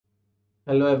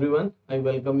Hello everyone, I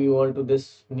welcome you all to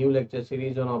this new lecture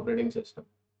series on operating system.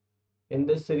 In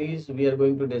this series, we are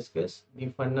going to discuss the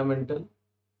fundamental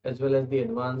as well as the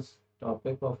advanced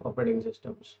topic of operating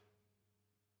systems.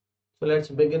 So let's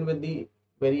begin with the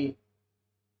very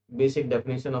basic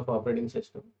definition of operating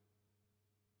system.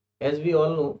 As we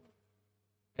all know,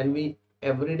 and we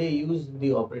every day use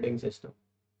the operating system.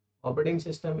 Operating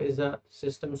system is a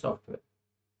system software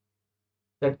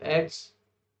that acts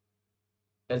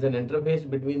as an interface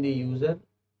between the user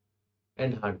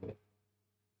and hardware.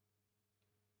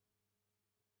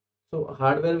 So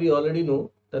hardware we already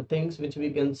know the things which we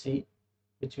can see,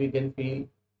 which we can feel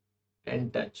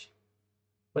and touch.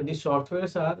 But the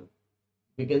softwares are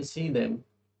we can see them,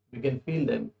 we can feel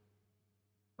them,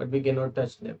 but we cannot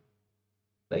touch them,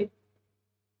 right?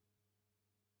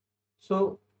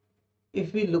 So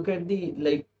if we look at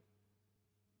the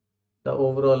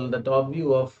overall the top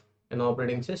view of an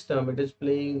operating system, it is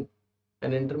playing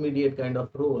an intermediate kind of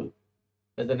role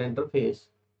as an interface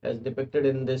as depicted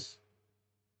in this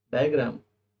diagram.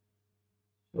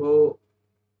 So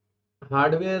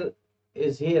hardware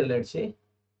is here, let's say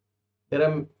there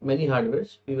are many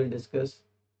hardwares we will discuss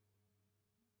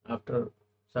after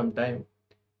some time.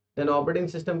 Then operating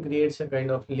system creates a kind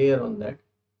of layer on that.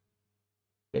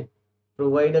 It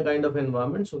provide a kind of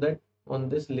environment so that on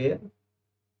this layer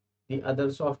the other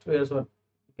softwares, or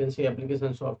you can say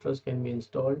application softwares, can be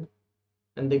installed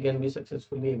and they can be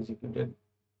successfully executed,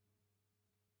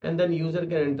 and then user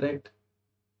can interact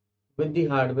with the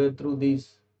hardware through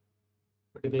these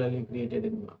particularly created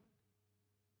environment,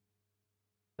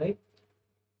 right?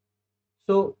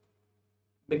 So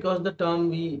because the term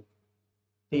we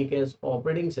take as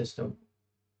operating system,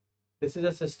 this is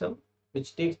a system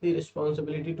which takes the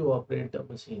responsibility to operate the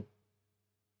machine,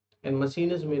 and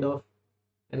machine is made of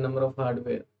a number of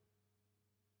hardware.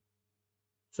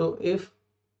 So if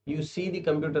you see the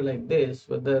computer like this,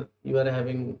 whether you are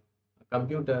having a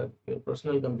computer, your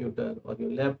personal computer, or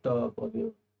your laptop, or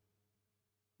your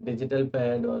digital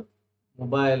pad, or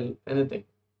mobile, anything,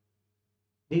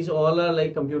 these all are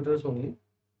like computers only.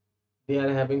 They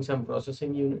are having some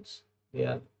processing units, they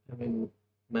are having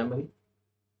memory,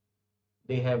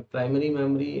 they have primary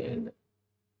memory and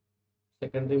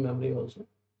secondary memory also.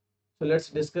 So let's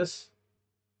discuss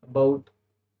about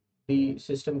the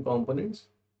system components.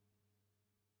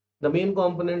 The main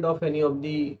component of any of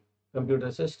the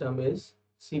computer system is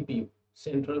CPU,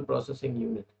 central processing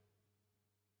unit.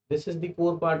 This is the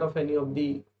core part of any of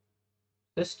the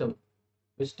system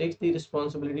which takes the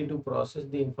responsibility to process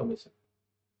the information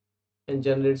and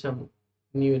generate some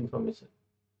new information.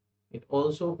 It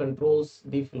also controls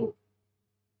the flow.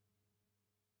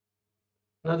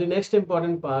 Now the next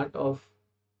important part of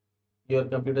your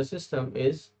computer system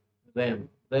is RAM.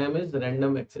 RAM is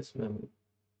random access memory.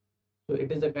 So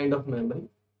it is a kind of memory,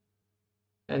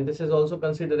 and this is also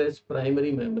considered as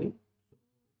primary memory.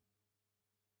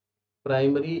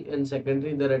 Primary and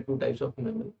secondary, there are two types of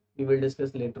memory. We will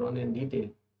discuss later on in detail.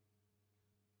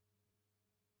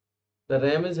 The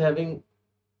RAM is having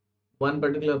one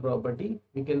particular property.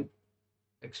 We can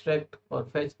extract or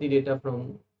fetch the data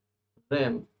from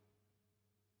RAM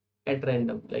at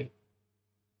random, like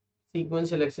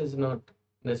sequential access is not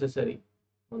necessary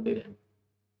on the RAM.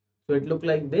 So it look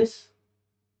like this.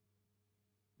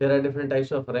 There are different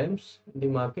types of RAMs in the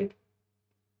market.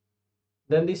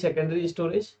 Then the secondary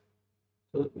storage,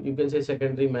 so you can say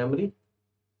secondary memory.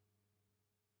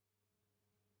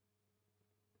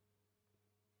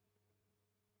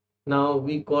 Now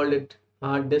we call it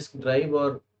hard disk drive,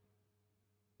 or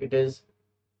it is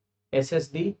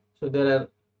SSD. So there are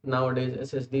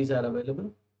nowadays SSDs are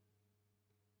available.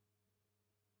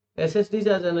 SSDs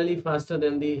are generally faster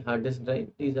than the hard disk drive.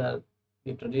 These are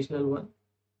the traditional one.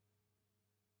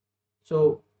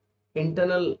 So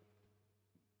internal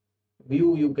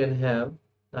view you can have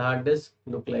the hard disk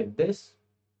look like this.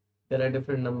 There are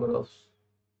different number of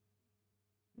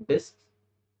disks,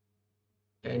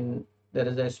 and there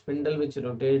is a spindle which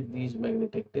rotates these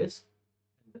magnetic disks.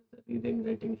 And there's a reading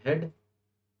writing head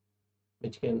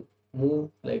which can move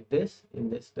like this in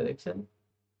this direction.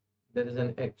 There is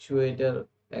an actuator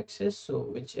axis, so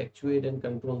which actuate and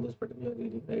control this particular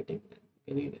reading writing, and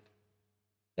you can read it.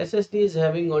 SSD is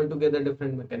having altogether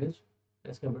different mechanism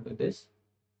as compared to this.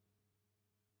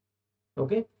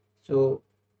 Okay, so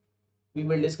we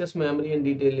will discuss memory in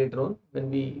detail later on when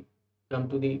we come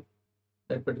to the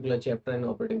that particular chapter in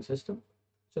operating system.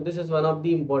 So this is one of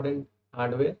the important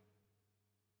hardware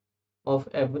of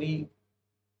every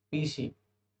PC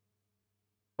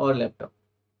or laptop.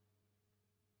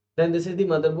 Then this is the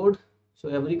motherboard. So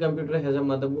every computer has a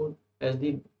motherboard. As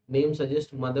the name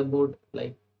suggests, motherboard,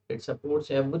 like It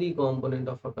supports every component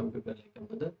of a computer like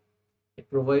a mother. It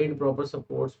provide proper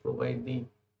supports, provide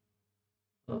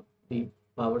uh, the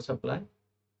power supply.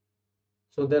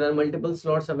 So there are multiple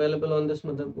slots available on this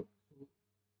motherboard.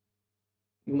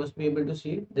 You must be able to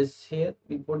see it. This here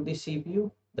we put the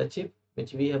CPU, the chip,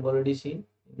 which we have already seen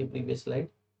in the previous slide.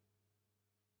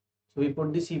 So we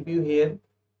put the CPU here.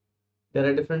 There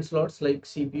are different slots like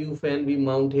CPU fan we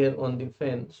mount here on the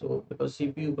fan. So because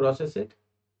CPU process it,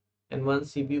 and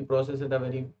once CPU process at a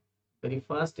very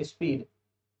fast speed,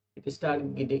 it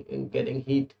start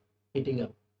getting heating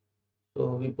up.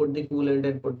 So we put the coolant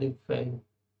and put the fan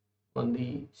on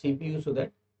the CPU so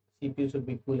that CPU should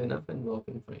be cool enough and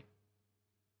working fine.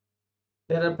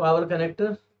 There are power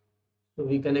connector, so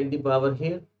we connect the power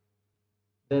here.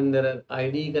 Then there are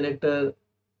IDE connector,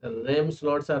 RAM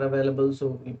slots are available, so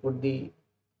we put the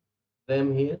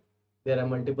RAM here. There are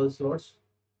multiple slots.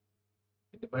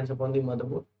 It depends upon the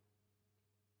motherboard.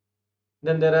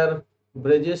 Then there are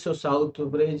bridges, so south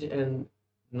bridge and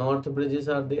north bridges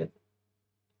are there.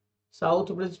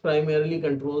 South bridge primarily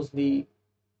controls the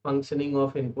functioning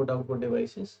of input output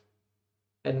devices,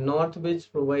 and north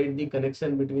bridge provide the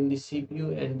connection between the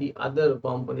CPU and the other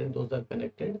component those are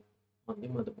connected on the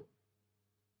motherboard,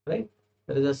 right?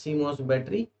 There is a CMOS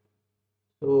battery.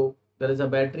 So there is a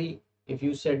battery. If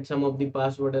you set some of the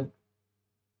password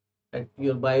at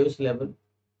your BIOS level,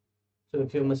 so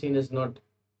if your machine is not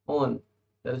on,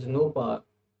 there is no power,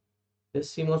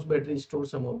 this CMOS battery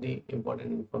stores some of the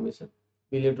important information.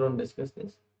 We later on discuss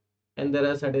this. And there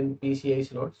are certain PCI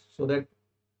slots so that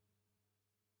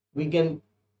we can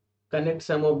connect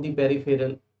some of the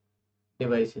peripheral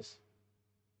devices.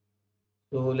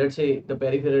 So let's say the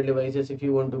peripheral devices, if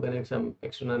you want to connect some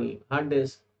external hard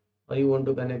disk, or you want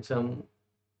to connect some,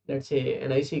 let's say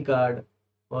an IC card,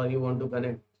 or you want to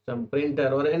connect some printer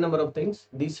or a number of things,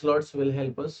 these slots will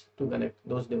help us to connect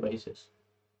those devices,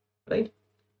 right?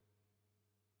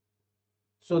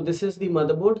 So this is the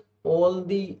motherboard. All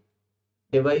the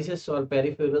devices or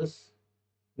peripherals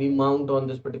we mount on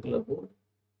this particular board,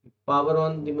 power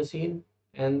on the machine,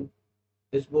 and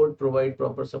this board provide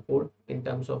proper support in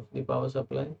terms of the power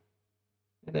supply,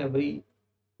 and every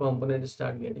component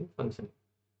start getting functioning.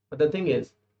 But the thing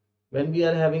is, when we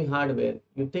are having hardware,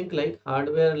 you think like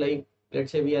hardware, like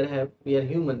let's say we are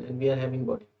human and we are having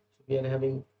body. So we are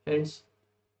having hands,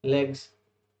 legs,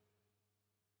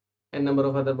 and number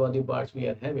of other body parts we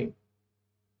are having.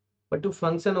 But to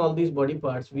function all these body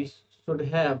parts, we should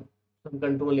have some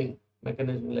controlling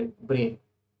mechanism like brain.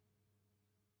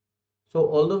 So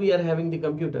although we are having the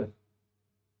computer,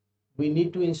 we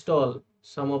need to install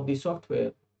some of the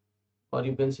software, or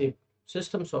you can say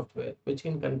system software, which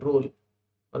can control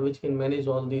or which can manage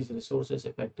all these resources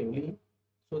effectively,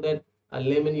 so that a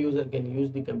layman user can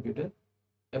use the computer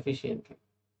efficiently.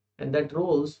 And that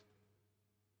roles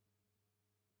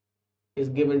is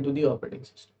given to the operating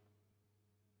system.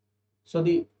 So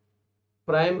the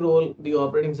prime role the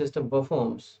operating system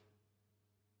performs,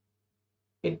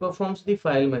 it performs the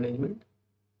file management.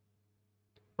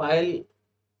 File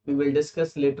we will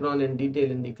discuss later on in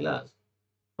detail in the class.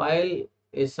 File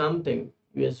is something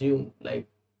you assume like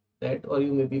that, or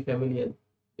you may be familiar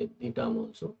with the term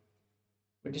also.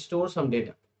 It stores some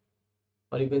data,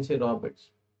 or you can say raw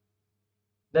bits.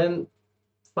 Then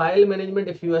file management,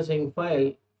 if you are saying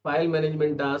file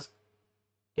management task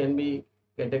can be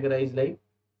categorized like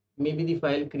maybe the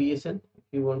file creation, if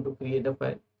you want to create a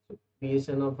file, so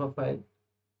creation of a file,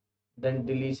 then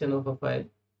deletion of a file,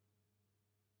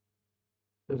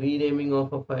 renaming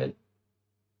of a file,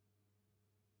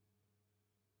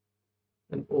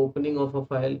 and opening of a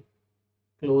file,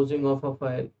 closing of a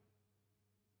file,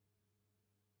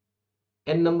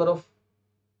 and number of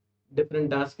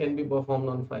different tasks can be performed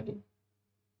on file.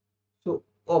 So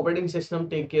operating system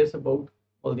take cares about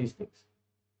all these things.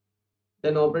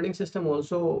 Then operating system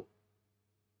also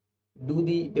do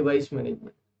the device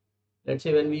management. Let's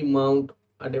say when we mount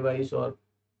a device, or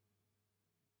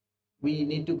we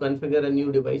need to configure a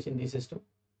new device in the system,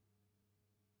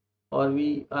 or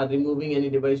we are removing any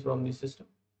device from the system,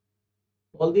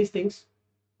 all these things,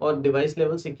 or device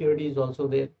level security is also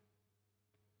there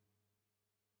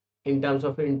in terms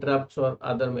of interrupts or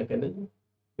other mechanism,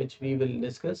 which we will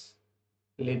discuss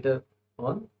later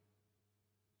on.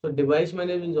 So device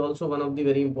management is also one of the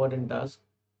very important tasks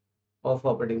of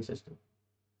operating system.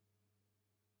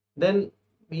 Then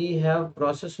we have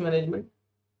process management.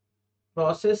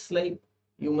 Process, like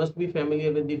you must be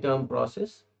familiar with the term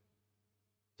process.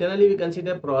 Generally we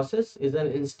consider process is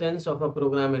an instance of a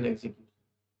program in execution.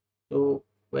 So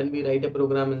when we write a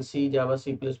program in C, Java,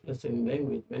 C++ any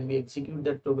language, when we execute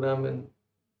that program and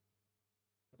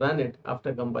run it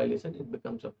after compilation, it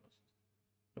becomes a process.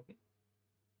 Okay.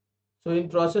 So in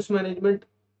process management,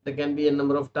 there can be a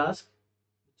number of tasks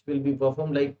which will be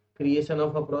performed, like creation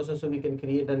of a process. So we can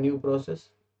create a new process.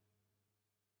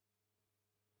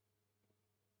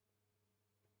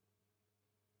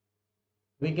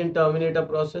 We can terminate a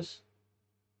process.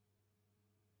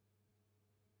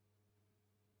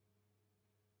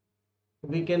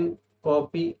 We can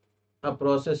copy a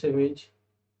process image,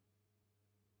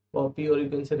 copy, or you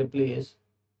can say replace.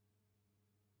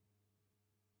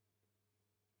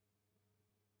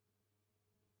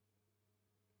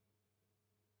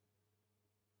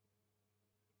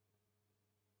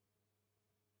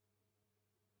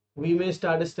 We may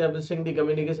start establishing the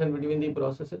communication between the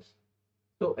processes.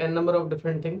 So a number of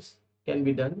different things can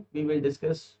be done. We will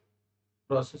discuss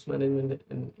process management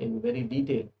in very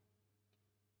detail.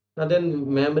 Now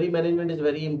then, memory management is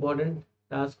very important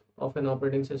task of an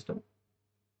operating system.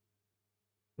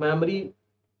 Memory,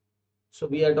 so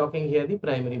we are talking here the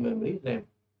primary memory, RAM.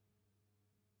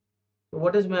 So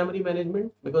what is memory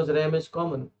management? Because RAM is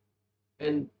common,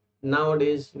 and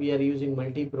nowadays we are using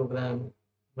multi-program,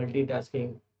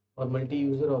 multitasking, or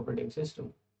multi-user operating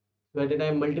system. So at a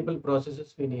time, multiple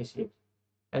processes we initiate,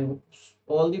 and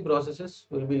all the processes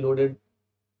will be loaded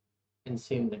in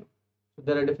same RAM. So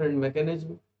there are different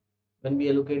mechanisms when we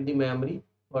allocate the memory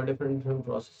for different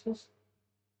processes.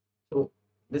 So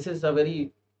this is a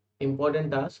very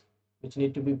important task which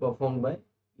need to be performed by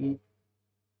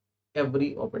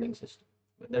every operating system,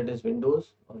 whether it is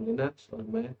Windows or Linux or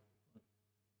Mac,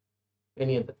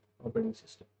 any other operating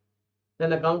system.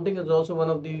 Then accounting is also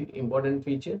one of the important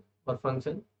feature or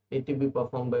function need to be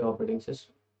performed by operating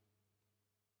system.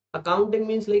 Accounting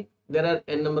means like there are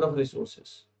n number of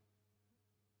resources.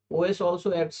 OS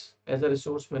also acts as a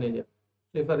resource manager.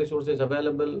 So if a resource is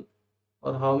available,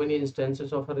 or how many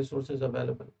instances of a resource is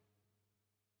available,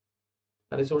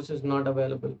 a resource is not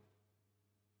available,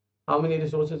 how many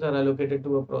resources are allocated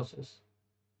to a process,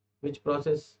 which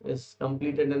process is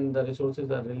completed and the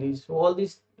resources are released. So all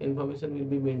this information will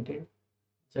be maintained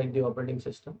inside the operating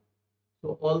system.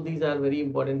 So all these are very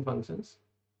important functions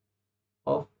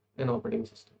of an operating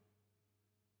system.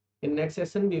 In next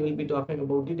session, we will be talking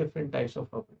about the different types of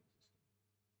operating system.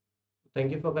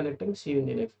 Thank you for connecting. See you in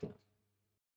the next class.